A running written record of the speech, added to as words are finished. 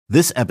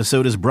This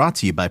episode is brought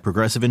to you by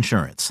Progressive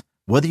Insurance.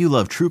 Whether you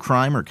love true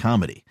crime or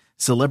comedy,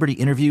 celebrity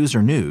interviews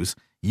or news,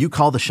 you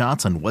call the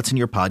shots on what's in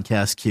your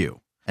podcast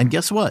queue. And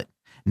guess what?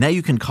 Now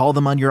you can call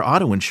them on your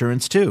auto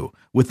insurance too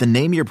with the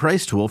Name Your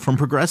Price tool from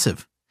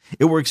Progressive.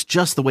 It works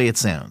just the way it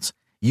sounds.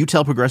 You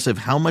tell Progressive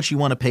how much you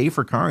want to pay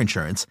for car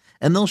insurance,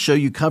 and they'll show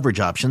you coverage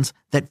options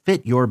that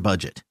fit your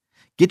budget.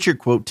 Get your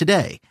quote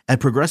today at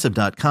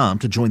Progressive.com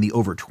to join the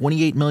over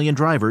 28 million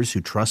drivers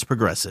who trust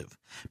Progressive.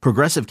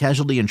 Progressive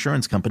Casualty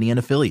Insurance Company and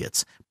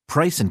Affiliates.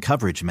 Price and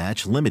coverage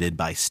match limited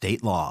by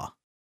state law.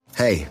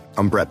 Hey,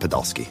 I'm Brett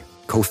Podolsky,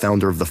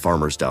 co-founder of The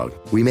Farmer's Dog.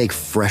 We make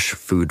fresh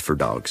food for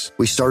dogs.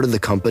 We started the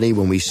company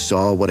when we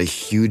saw what a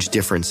huge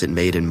difference it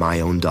made in my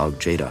own dog,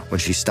 Jada, when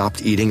she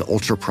stopped eating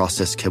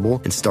ultra-processed kibble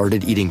and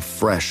started eating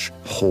fresh,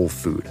 whole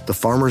food. The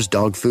Farmer's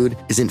Dog food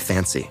isn't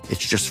fancy.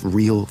 It's just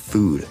real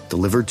food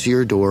delivered to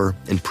your door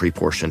in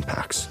pre-portioned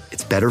packs.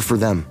 It's better for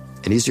them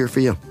and easier for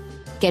you.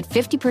 Get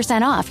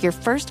 50% off your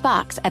first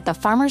box at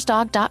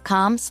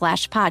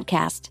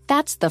thefarmersdog.com/podcast.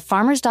 That's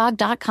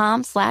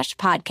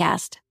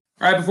thefarmersdog.com/podcast.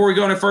 All right, before we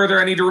go any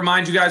further, I need to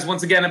remind you guys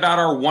once again about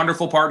our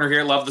wonderful partner here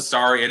at Love the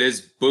Star. It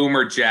is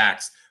Boomer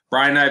Jacks.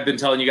 Brian and I have been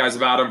telling you guys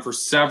about them for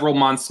several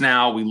months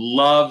now. We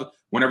love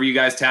whenever you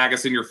guys tag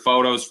us in your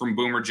photos from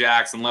Boomer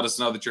Jacks and let us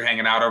know that you're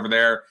hanging out over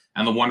there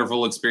and the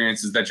wonderful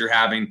experiences that you're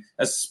having,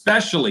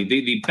 especially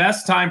the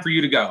best time for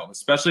you to go,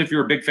 especially if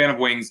you're a big fan of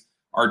wings,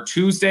 are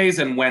Tuesdays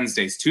and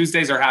Wednesdays.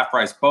 Tuesdays are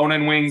half-price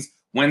bone-in wings.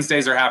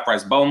 Wednesdays are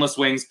half-price boneless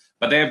wings.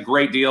 But they have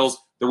great deals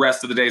the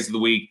rest of the days of the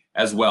week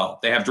as well.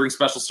 They have drink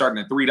specials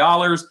starting at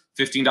 $3,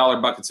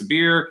 $15 buckets of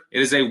beer.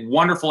 It is a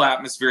wonderful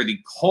atmosphere, the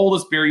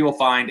coldest beer you will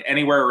find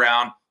anywhere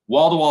around,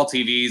 wall-to-wall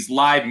TVs,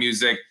 live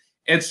music.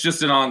 It's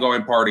just an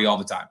ongoing party all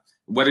the time.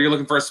 Whether you're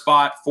looking for a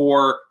spot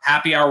for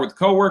happy hour with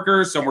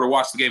coworkers, somewhere to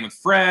watch the game with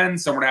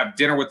friends, somewhere to have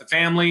dinner with the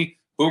family,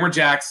 Boomer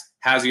Jacks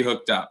has you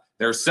hooked up.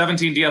 There are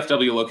 17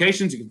 DFW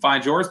locations. You can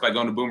find yours by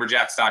going to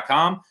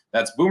boomerjacks.com.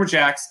 That's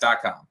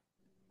boomerjacks.com.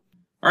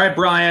 All right,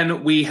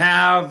 Brian, we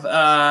have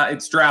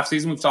it's draft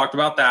season. We've talked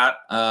about that.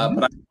 But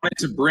I wanted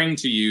to bring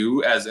to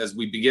you as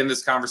we begin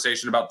this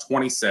conversation about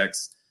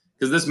 26,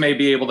 because this may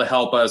be able to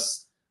help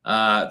us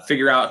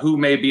figure out who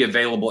may be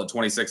available at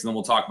 26, and then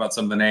we'll talk about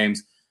some of the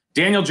names.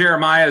 Daniel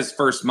Jeremiah's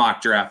first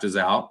mock draft is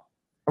out.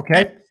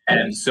 Okay.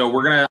 And so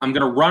I'm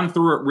gonna run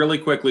through it really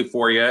quickly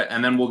for you,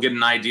 and then we'll get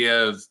an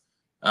idea of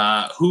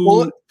who.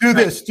 Well, do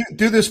this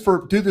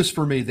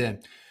for me then.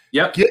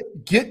 Yep.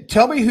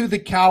 Tell me who the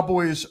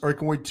Cowboys are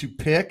going to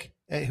pick,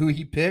 who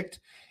he picked,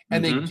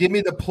 and then give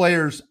me the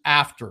players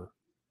after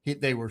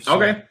they were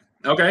selected.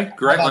 Okay,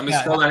 great. Let me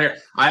scroll down here.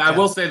 I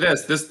will say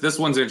this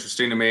one's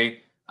interesting to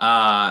me.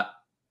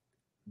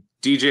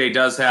 DJ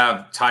does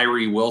have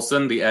Tyree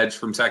Wilson, the edge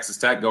from Texas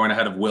Tech, going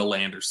ahead of Will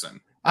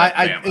Anderson.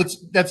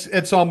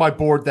 It's on my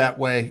board that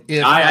way. He's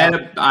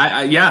a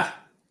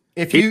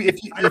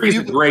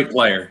great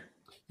player.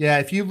 Yeah,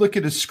 if you look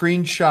at a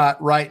screenshot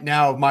right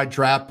now of my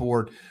draft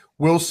board,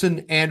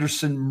 Wilson,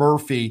 Anderson,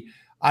 Murphy,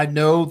 I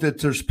know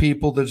that there's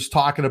people that's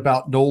talking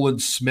about Nolan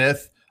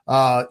Smith,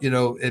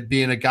 it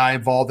being a guy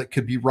involved that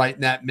could be right in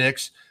that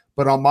mix.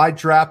 But on my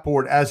draft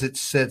board as it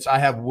sits, I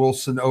have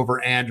Wilson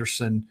over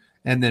Anderson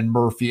and then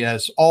Murphy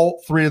as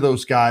all three of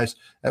those guys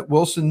at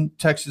Wilson,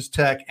 Texas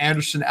Tech,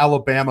 Anderson,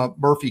 Alabama,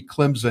 Murphy,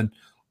 Clemson.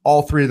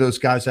 All three of those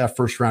guys have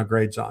first-round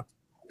grades on.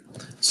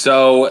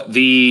 So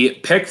the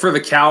pick for the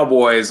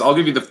Cowboys, I'll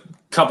give you the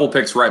couple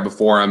picks right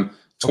before him.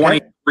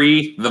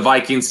 23, the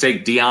Vikings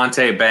take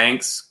Deonte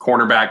Banks,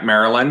 cornerback,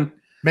 Maryland.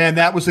 Man,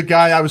 that was the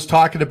guy I was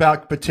talking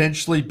about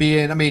potentially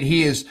being. I mean,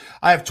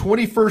 I have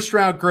 20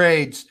 first-round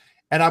grades,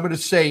 and I'm going to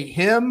say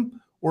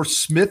him or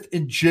Smith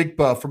and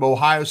Jigba from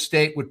Ohio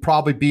State would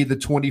probably be the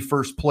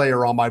 21st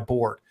player on my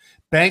board.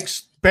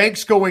 Banks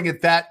going at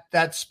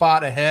that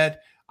spot ahead,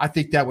 I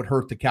think that would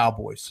hurt the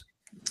Cowboys.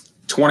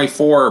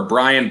 24,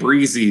 Brian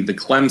Breezy, the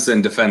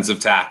Clemson defensive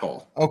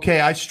tackle.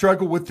 Okay, I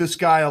struggle with this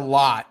guy a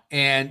lot.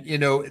 And,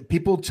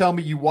 people tell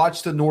me you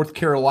watch the North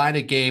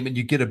Carolina game and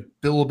you get a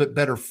little bit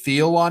better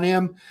feel on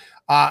him.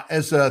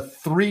 As a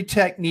three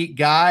technique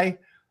guy,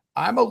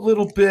 I'm a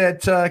little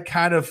bit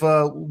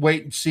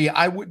wait and see.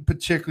 I wouldn't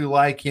particularly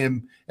like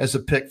him as a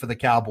pick for the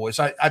Cowboys.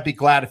 I'd be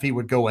glad if he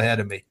would go ahead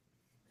of me.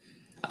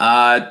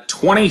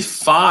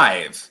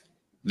 25,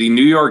 the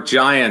New York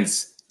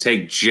Giants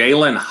take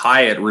Jalen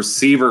Hyatt,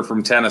 receiver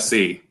from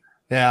Tennessee.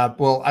 Yeah,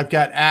 well, I've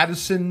got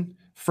Addison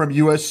from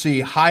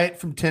USC, Hyatt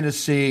from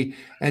Tennessee,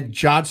 and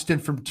Johnston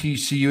from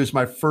TCU as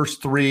my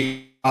first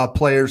three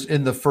players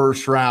in the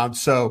first round.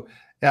 So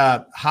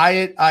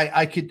Hyatt,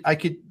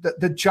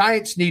 the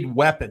Giants need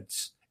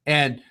weapons,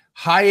 and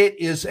Hyatt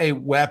is a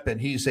weapon.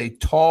 He's a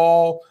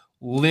tall,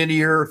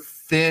 linear,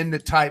 thin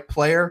type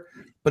player,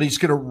 but he's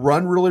going to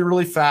run really,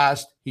 really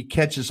fast. He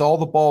catches all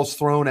the balls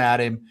thrown at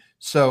him.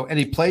 So, and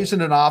he plays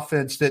in an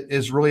offense that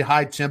is really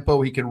high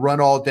tempo. He can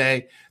run all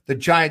day. The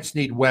Giants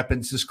need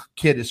weapons. This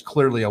kid is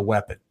clearly a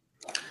weapon.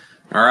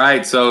 All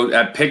right. So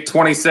at pick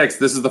 26,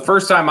 this is the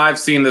first time I've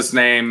seen this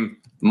name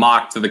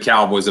mocked to the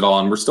Cowboys at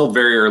all. And we're still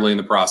very early in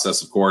the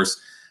process, of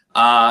course.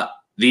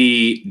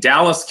 The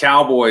Dallas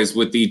Cowboys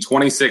with the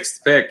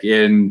 26th pick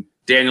in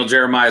Daniel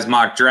Jeremiah's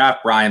mock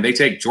draft, Brian, they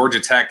take Georgia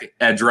Tech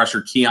edge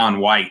rusher Keon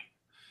White.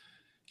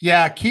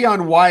 Yeah,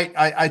 Keon White,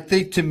 I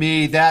think to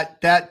me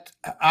that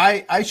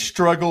I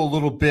struggle a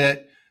little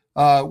bit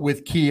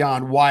with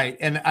Keon White.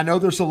 And I know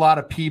there's a lot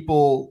of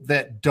people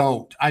that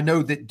don't. I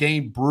know that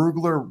Dane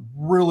Brugler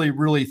really,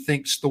 really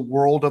thinks the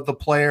world of the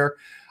player.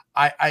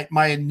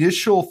 My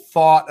initial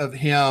thought of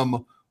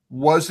him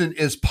wasn't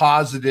as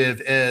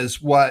positive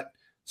as what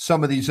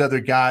some of these other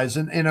guys.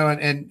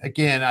 And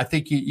again, I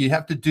think you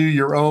have to do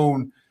your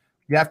own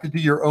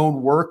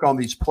work on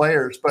these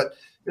players. But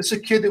it's a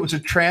kid that was a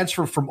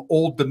transfer from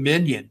Old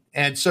Dominion.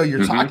 And so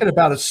you're talking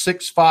about a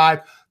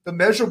 6'5". The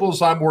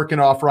measurables I'm working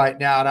off right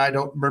now, and I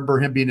don't remember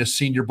him being a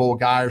Senior Bowl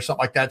guy or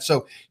something like that.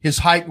 So his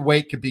height and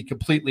weight could be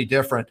completely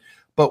different.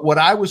 But what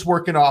I was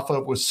working off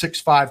of was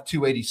 6'5",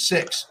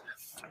 286.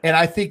 And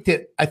I think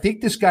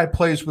this guy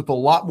plays with a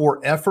lot more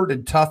effort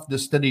and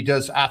toughness than he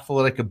does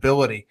athletic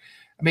ability.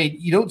 I mean,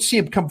 you don't see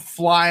him come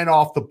flying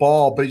off the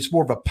ball, but he's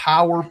more of a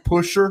power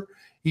pusher.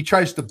 He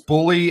tries to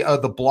bully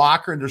the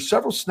blocker, and there's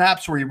several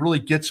snaps where he really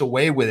gets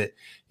away with it.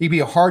 He'd be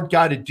a hard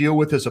guy to deal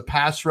with as a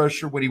pass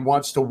rusher when he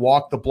wants to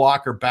walk the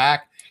blocker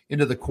back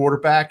into the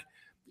quarterback.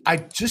 I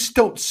just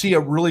don't see a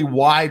really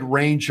wide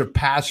range of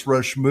pass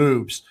rush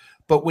moves.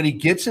 But when he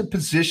gets in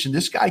position,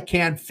 this guy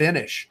can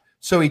finish.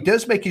 So he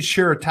does make his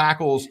share of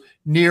tackles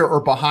near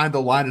or behind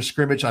the line of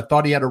scrimmage. I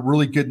thought he had a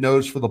really good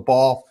nose for the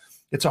ball.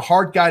 It's a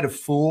hard guy to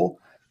fool.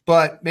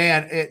 But,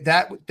 man,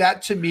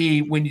 that to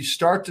me, when you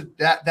start to –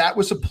 that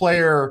was a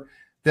player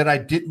that I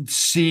didn't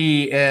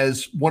see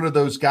as one of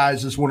those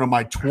guys as one of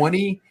my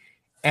 20.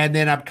 And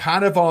then I'm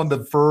kind of on the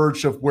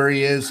verge of where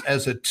he is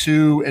as a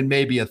 2 and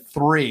maybe a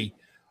 3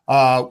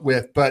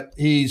 but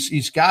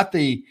he's got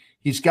the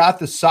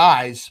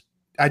size.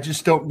 I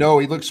just don't know.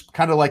 He looks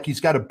kind of like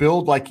he's got a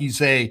build like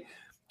he's a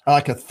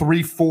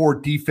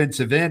 3-4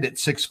 defensive end at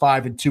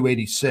 6'5" and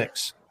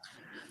 286.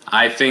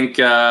 I think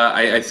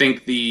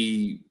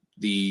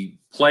the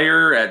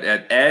player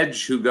at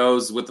edge who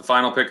goes with the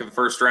final pick of the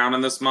first round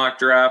in this mock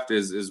draft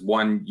is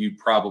one you'd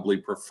probably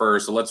prefer.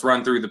 So let's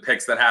run through the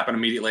picks that happen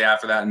immediately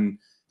after that in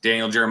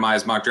Daniel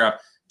Jeremiah's mock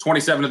draft.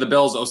 27 to the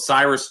Bills,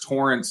 Osiris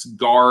Torrance,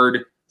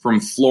 guard from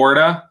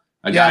Florida,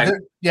 to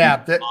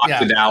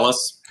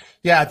Dallas.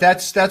 Yeah,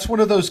 that's one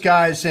of those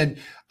guys. And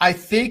I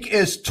think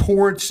as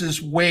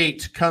Torrance's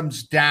weight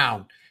comes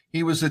down,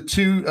 he was a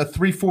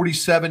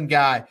 347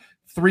 guy,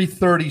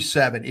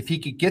 337. If he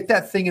could get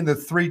that thing in the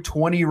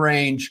 320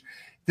 range,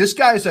 this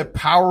guy is a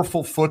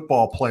powerful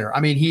football player.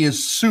 I mean, he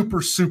is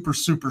super, super,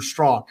 super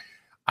strong.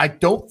 I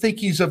don't think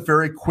he's a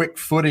very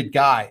quick-footed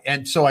guy.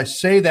 And so I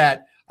say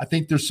that I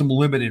think there's some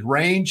limited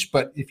range,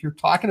 but if you're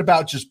talking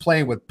about just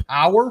playing with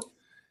power,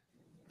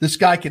 this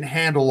guy can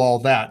handle all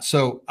that.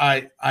 So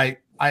I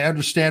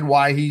understand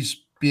why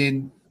he's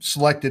being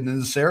selected in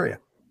this area.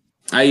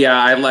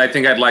 I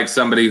think I'd like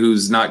somebody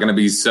who's not going to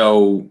be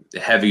so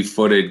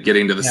heavy-footed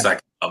getting to the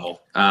second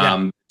level.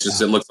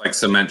 It looks like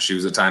cement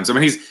shoes at times. I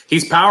mean,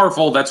 he's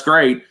powerful. That's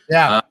great.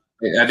 Yeah.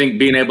 I think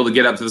being able to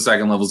get up to the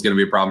second level is going to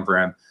be a problem for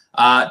him.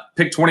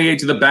 Pick 28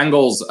 to the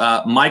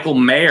Bengals, Michael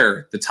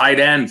Mayer, the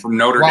tight end from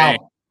Notre Dame.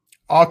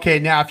 Okay,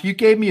 now if you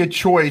gave me a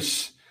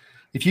choice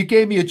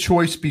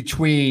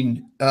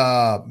between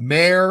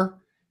Mayer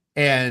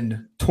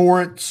and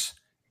Torrance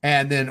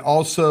and then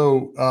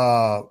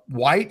also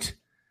White,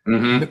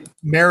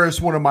 Mayer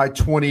is one of my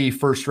 20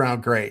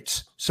 first-round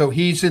grades. So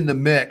he's in the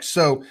mix.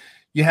 So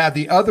you have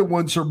the other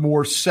ones are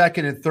more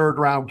second and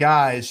third-round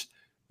guys.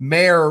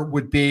 Mayer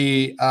would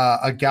be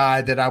a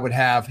guy that I would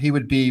have. He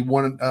would be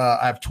one.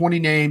 I have 20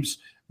 names.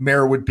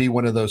 Mayer would be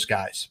one of those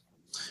guys.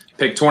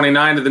 Pick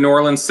 29 to the New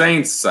Orleans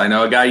Saints. I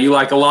know a guy you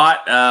like a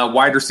lot.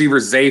 Wide receiver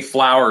Zay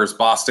Flowers,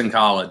 Boston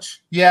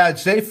College. Yeah,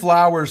 Zay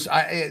Flowers.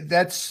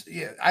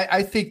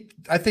 I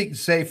think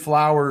Zay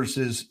Flowers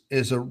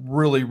is a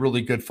really,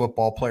 really good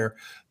football player.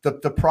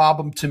 The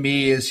problem to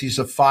me is he's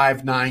a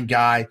 5'9"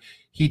 guy.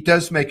 He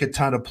does make a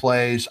ton of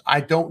plays.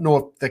 I don't know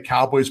if the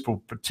Cowboys will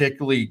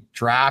particularly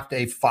draft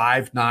a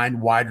 5'9"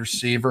 wide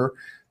receiver.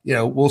 You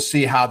know, we'll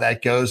see how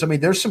that goes. I mean,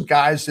 there's some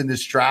guys in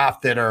this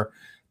draft that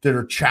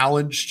are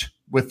challenged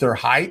with their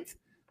height,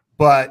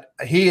 but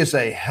he is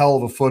a hell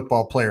of a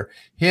football player.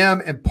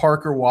 Him and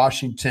Parker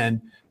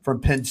Washington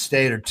from Penn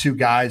State are two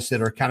guys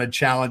that are kind of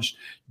challenged.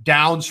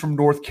 Downs from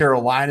North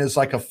Carolina is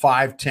like a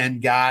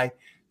 5'10" guy.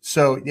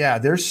 So yeah,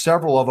 there's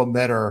several of them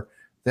that are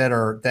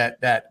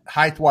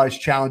height-wise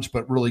challenged,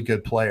 but really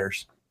good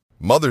players.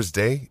 Mother's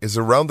Day is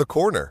around the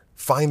corner.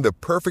 Find the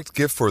perfect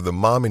gift for the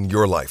mom in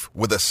your life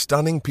with a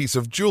stunning piece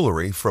of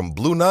jewelry from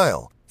Blue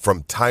Nile.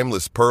 From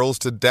timeless pearls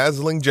to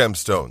dazzling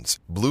gemstones,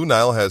 Blue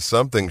Nile has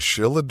something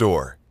she'll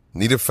adore.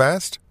 Need it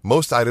fast?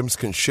 Most items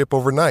can ship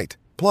overnight.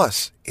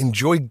 Plus,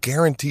 enjoy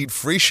guaranteed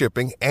free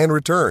shipping and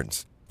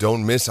returns.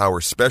 Don't miss our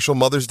special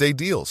Mother's Day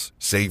deals.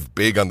 Save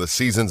big on the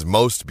season's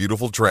most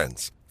beautiful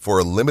trends. For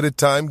a limited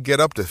time, get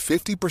up to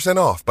 50%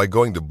 off by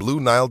going to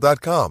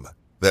BlueNile.com.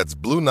 That's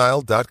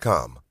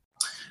BlueNile.com.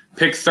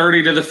 Pick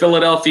 30 to the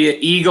Philadelphia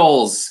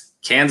Eagles,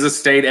 Kansas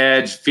State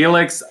edge,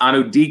 Felix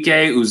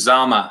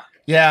Anudike-Uzomah.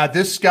 Yeah,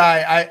 this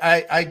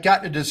guy, I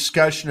got in a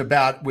discussion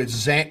about with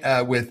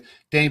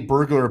Dane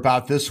Burglar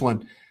about this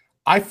one.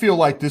 I feel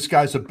like this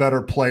guy's a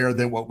better player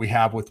than what we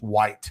have with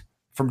White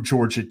from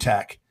Georgia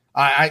Tech.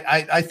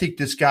 I think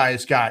this guy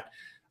he's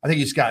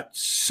got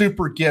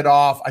super get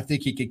off. I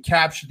think he can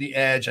capture the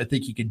edge. I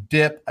think he can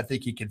dip. I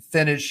think he can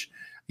finish.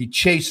 He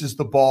chases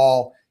the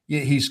ball.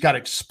 He's got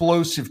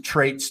explosive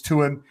traits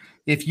to him.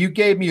 If you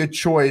gave me a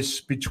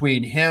choice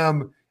between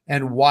him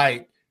and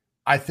White,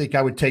 I think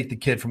I would take the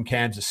kid from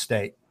Kansas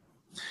State.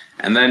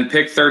 And then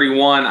pick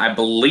 31, I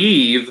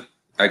believe,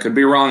 I could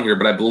be wrong here,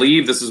 but I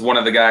believe this is one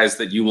of the guys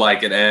that you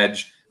like at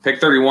edge.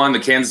 Pick 31, the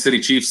Kansas City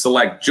Chiefs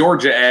select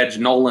Georgia edge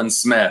Nolan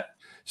Smith.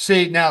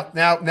 See, now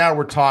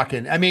we're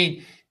talking. I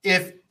mean,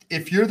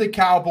 if you're the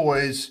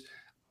Cowboys,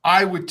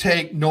 I would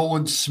take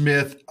Nolan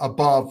Smith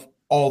above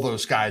all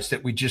those guys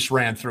that we just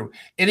ran through.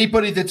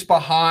 Anybody that's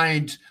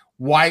behind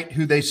White,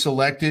 who they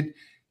selected,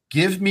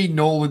 give me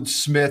Nolan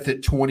Smith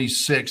at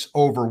 26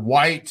 over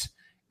White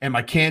and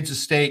my Kansas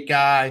State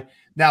guy.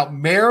 Now,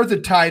 Mayer, the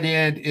tight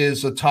end,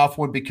 is a tough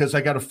one because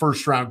I got a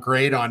first-round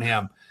grade on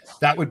him.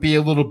 That would be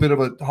a little bit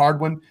of a hard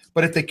one.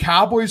 But if the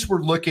Cowboys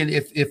were looking,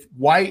 if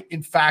White,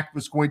 in fact,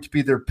 was going to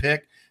be their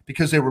pick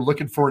because they were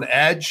looking for an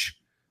edge,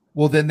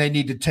 well, then they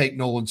need to take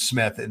Nolan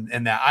Smith.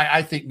 And that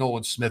I think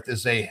Nolan Smith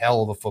is a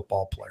hell of a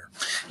football player.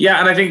 Yeah,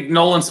 and I think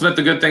Nolan Smith,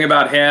 the good thing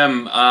about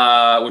him,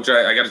 which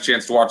I got a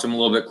chance to watch him a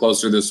little bit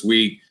closer this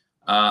week,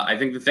 I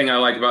think the thing I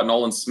like about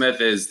Nolan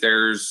Smith is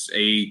there's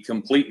a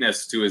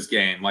completeness to his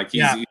game. Like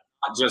he's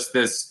not just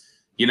this,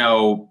 pin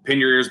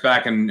your ears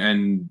back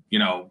and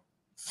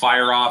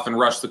fire off and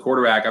rush the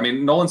quarterback. I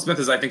mean, Nolan Smith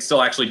is, I think,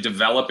 still actually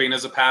developing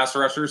as a pass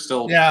rusher,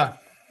 still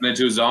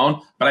into his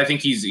own. But I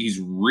think he's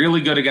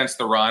really good against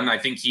the run. I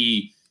think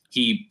he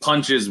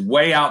punches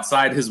way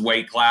outside his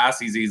weight class.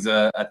 He's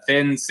a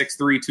thin 6'3",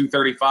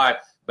 235.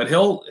 But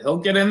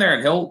he'll get in there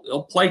and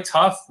he'll play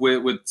tough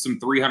with some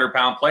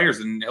 300-pound players,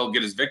 and he'll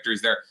get his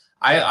victories there.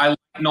 I like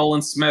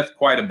Nolan Smith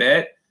quite a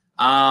bit.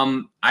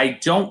 I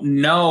don't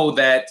know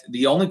that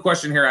the only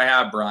question here I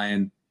have,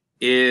 Brian,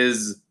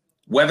 is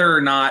whether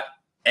or not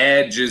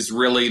edge is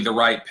really the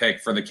right pick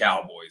for the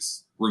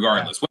Cowboys,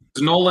 regardless. Whether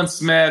it's Nolan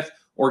Smith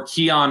or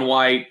Keon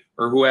White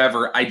or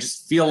whoever, I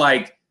just feel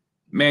like,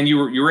 man, you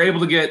were able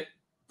to get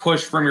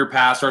pushed from your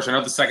pass rush. I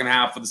know the second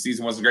half of the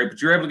season wasn't great,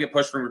 but you were able to get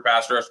pushed from your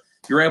pass rush.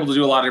 You're able to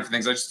do a lot of different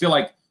things. I just feel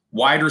like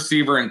wide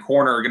receiver and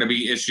corner are going to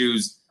be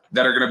issues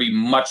that are going to be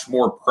much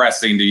more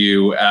pressing to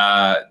you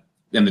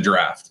in the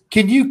draft.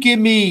 Can you give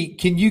me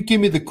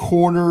the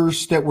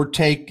corners that were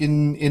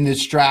taken in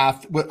this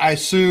draft? I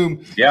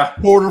assume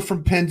Porter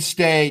from Penn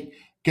State,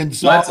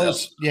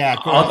 Gonzalez.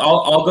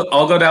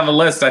 I'll go down the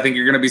list. I think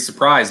you're going to be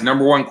surprised.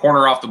 Number one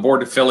corner off the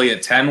board to Philly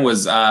at 10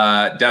 was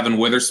Devin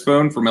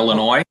Witherspoon from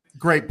Illinois.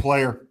 Great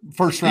player.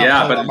 First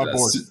round player on my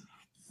board.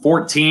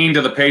 14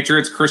 to the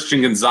Patriots,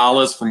 Christian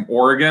Gonzalez from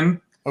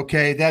Oregon.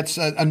 Okay, that's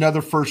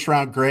another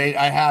first-round grade.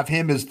 I have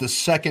him as the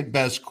second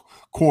best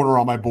corner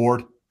on my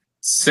board.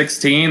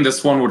 16,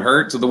 this one would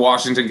hurt, to the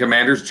Washington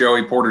Commanders,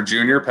 Joey Porter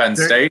Jr., Penn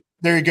State.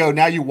 There you go.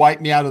 Now you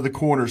wipe me out of the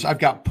corners. I've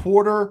got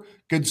Porter,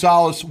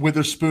 Gonzalez,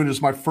 Witherspoon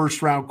as my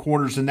first-round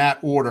corners in that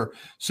order.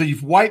 So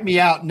you've wiped me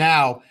out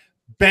now.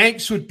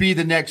 Banks would be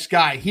the next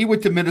guy. He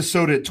went to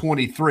Minnesota at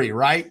 23,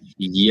 right?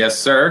 Yes,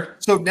 sir.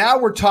 So now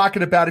we're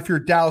talking about, if you're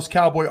a Dallas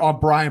Cowboy on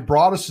Brian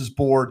Broaddus's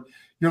board,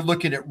 you're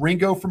looking at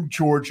Ringo from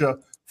Georgia,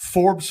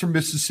 Forbes from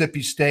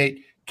Mississippi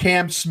State,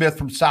 Cam Smith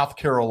from South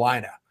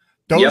Carolina.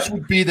 Those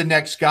would be the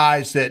next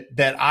guys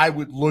that I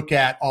would look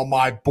at on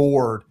my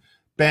board.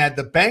 Man,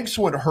 the Banks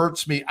one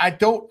hurts me.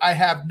 I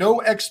have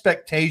no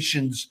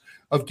expectations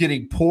of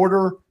getting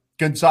Porter,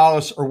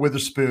 Gonzalez, or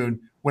Witherspoon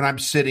when I'm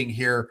sitting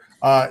here,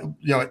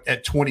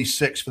 at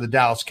 26 for the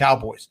Dallas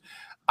Cowboys.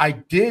 I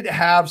did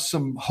have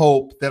some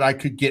hope that I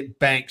could get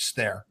Banks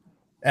there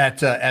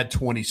at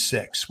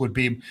 26 would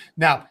be.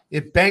 Now,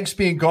 if Banks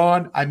being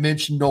gone, I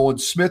mentioned Nolan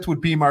Smith would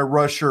be my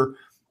rusher.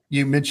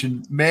 You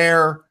mentioned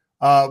Mayer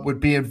would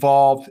be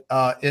involved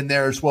in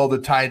there as well, the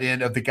tight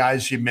end of the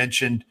guys you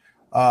mentioned.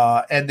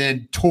 And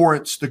then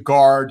Torrance, the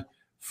guard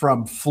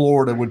from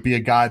Florida, would be a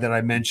guy that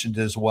I mentioned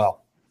as well.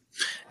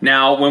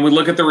 Now, when we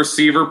look at the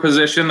receiver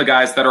position, the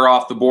guys that are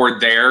off the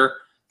board there,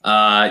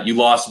 you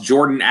lost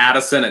Jordan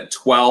Addison at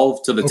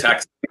 12 to the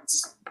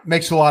Texans.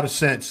 Makes a lot of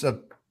sense. A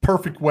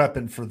perfect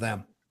weapon for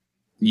them.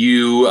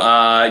 You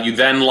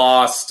then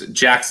lost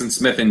Jackson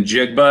Smith and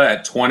Jigba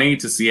at 20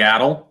 to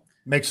Seattle.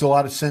 Makes a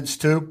lot of sense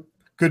too.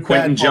 Good.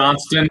 Quentin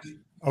Johnston.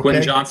 Okay.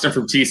 Quentin Johnston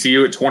from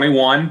TCU at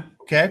 21.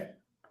 Okay.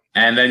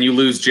 And then you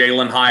lose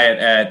Jalen Hyatt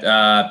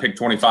at pick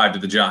 25 to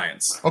the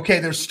Giants. Okay,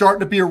 there's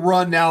starting to be a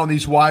run now on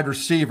these wide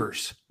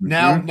receivers.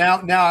 Now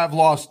I've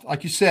lost,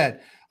 like you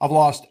said, I've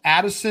lost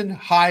Addison,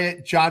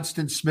 Hyatt,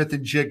 Johnston, Smith,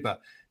 and Jigba.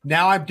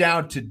 Now I'm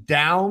down to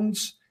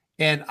Downs,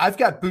 and I've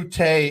got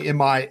Boutte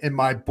in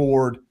my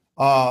board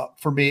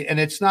for me, and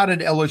it's not an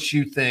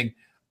LSU thing.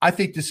 I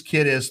think this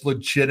kid is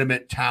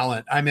legitimate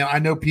talent. I mean, I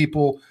know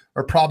people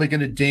are probably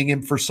going to ding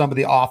him for some of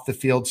the off the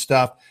field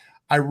stuff.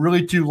 I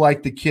really do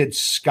like the kid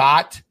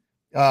Scott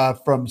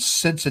from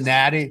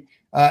Cincinnati.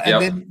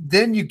 And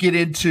then you get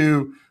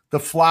into the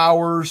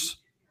Flowers,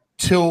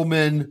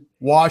 Tillman,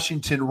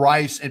 Washington,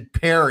 Rice, and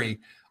Perry.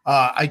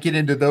 I get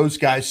into those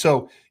guys.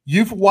 So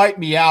you've wiped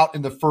me out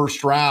in the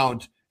first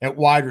round at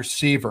wide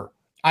receiver.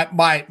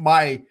 My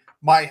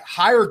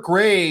higher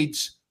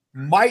grades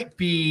might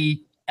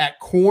be at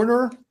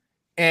corner,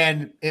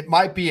 and it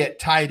might be at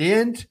tight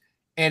end,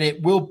 and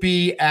it will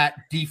be at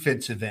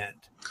defensive end.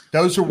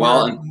 Those are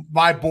where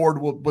my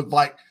board would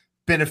like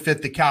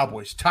benefit the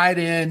Cowboys: tight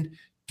end,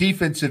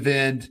 defensive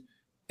end,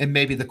 and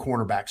maybe the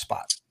cornerback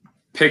spot.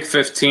 Pick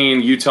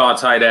 15, Utah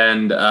tight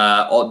end,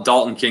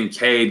 Dalton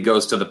Kincaid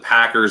goes to the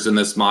Packers in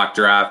this mock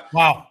draft.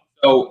 Wow.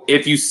 So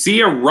if you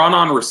see a run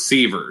on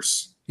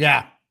receivers,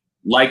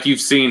 like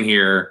you've seen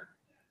here,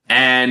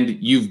 and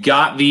you've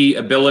got the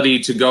ability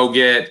to go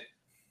get,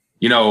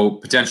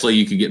 potentially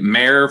you could get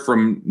Mayer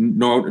from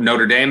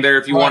Notre Dame there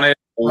if you wanted,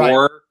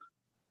 or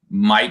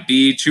might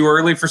be too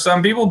early for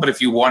some people, but if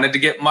you wanted to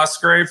get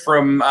Musgrave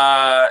from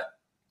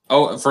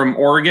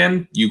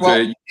Oregon,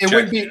 could.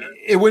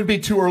 It wouldn't be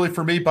too early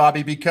for me,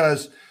 Bobby,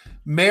 because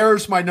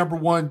Mayer's my number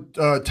one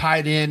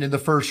tight end in the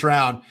first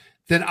round.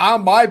 Then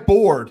on my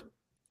board,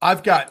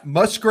 I've got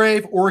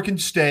Musgrave, Oregon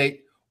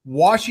State,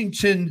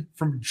 Washington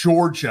from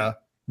Georgia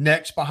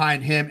next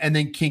behind him, and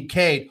then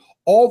Kincaid.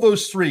 All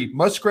those three,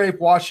 Musgrave,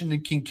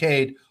 Washington,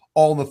 Kincaid,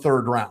 all in the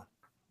third round.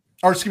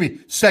 Or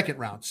second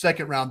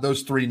round,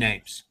 those three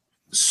names.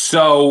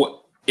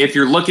 So if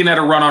you're looking at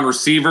a run on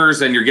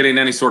receivers and you're getting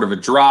any sort of a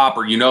drop,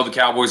 or the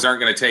Cowboys aren't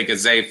going to take a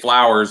Zay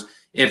Flowers,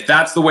 if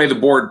that's the way the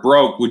board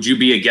broke, would you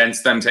be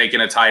against them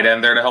taking a tight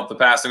end there to help the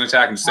passing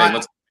attack and say,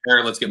 let's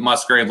get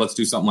Musgrave, let's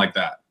do something like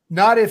that?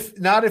 Not if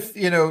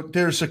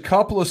there's a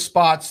couple of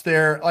spots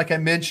there, like I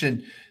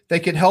mentioned, they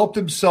could help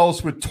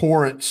themselves with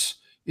Torrance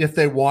if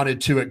they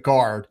wanted to at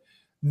guard.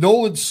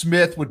 Nolan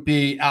Smith would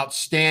be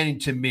outstanding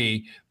to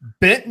me.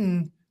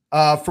 Benton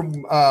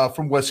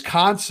from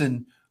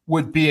Wisconsin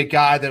would be a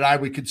guy that I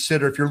would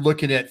consider if you're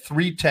looking at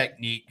three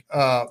technique.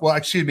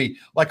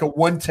 Like a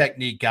one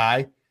technique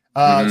guy.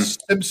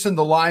 Simpson,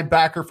 the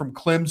linebacker from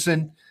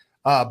Clemson.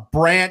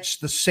 Branch,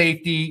 the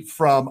safety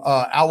from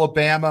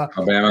Alabama.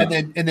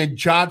 And then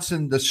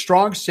Johnson, the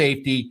strong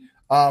safety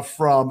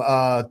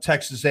from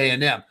Texas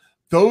A&M.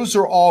 Those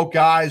are all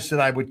guys that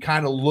I would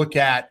kind of look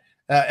at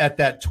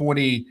that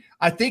 20.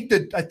 I think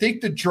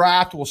the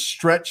draft will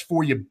stretch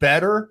for you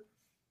better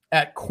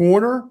at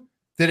corner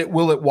than it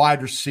will at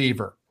wide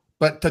receiver.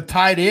 But the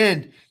tight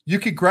end, you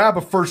could grab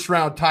a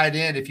first-round tight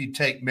end if you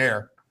take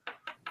Mayer.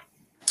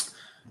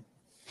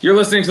 You're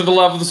listening to the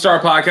Love of the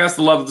Star podcast.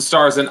 The Love of the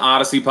Star is an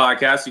Odyssey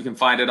podcast. You can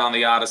find it on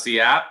the Odyssey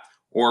app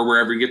or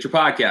wherever you get your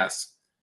podcasts.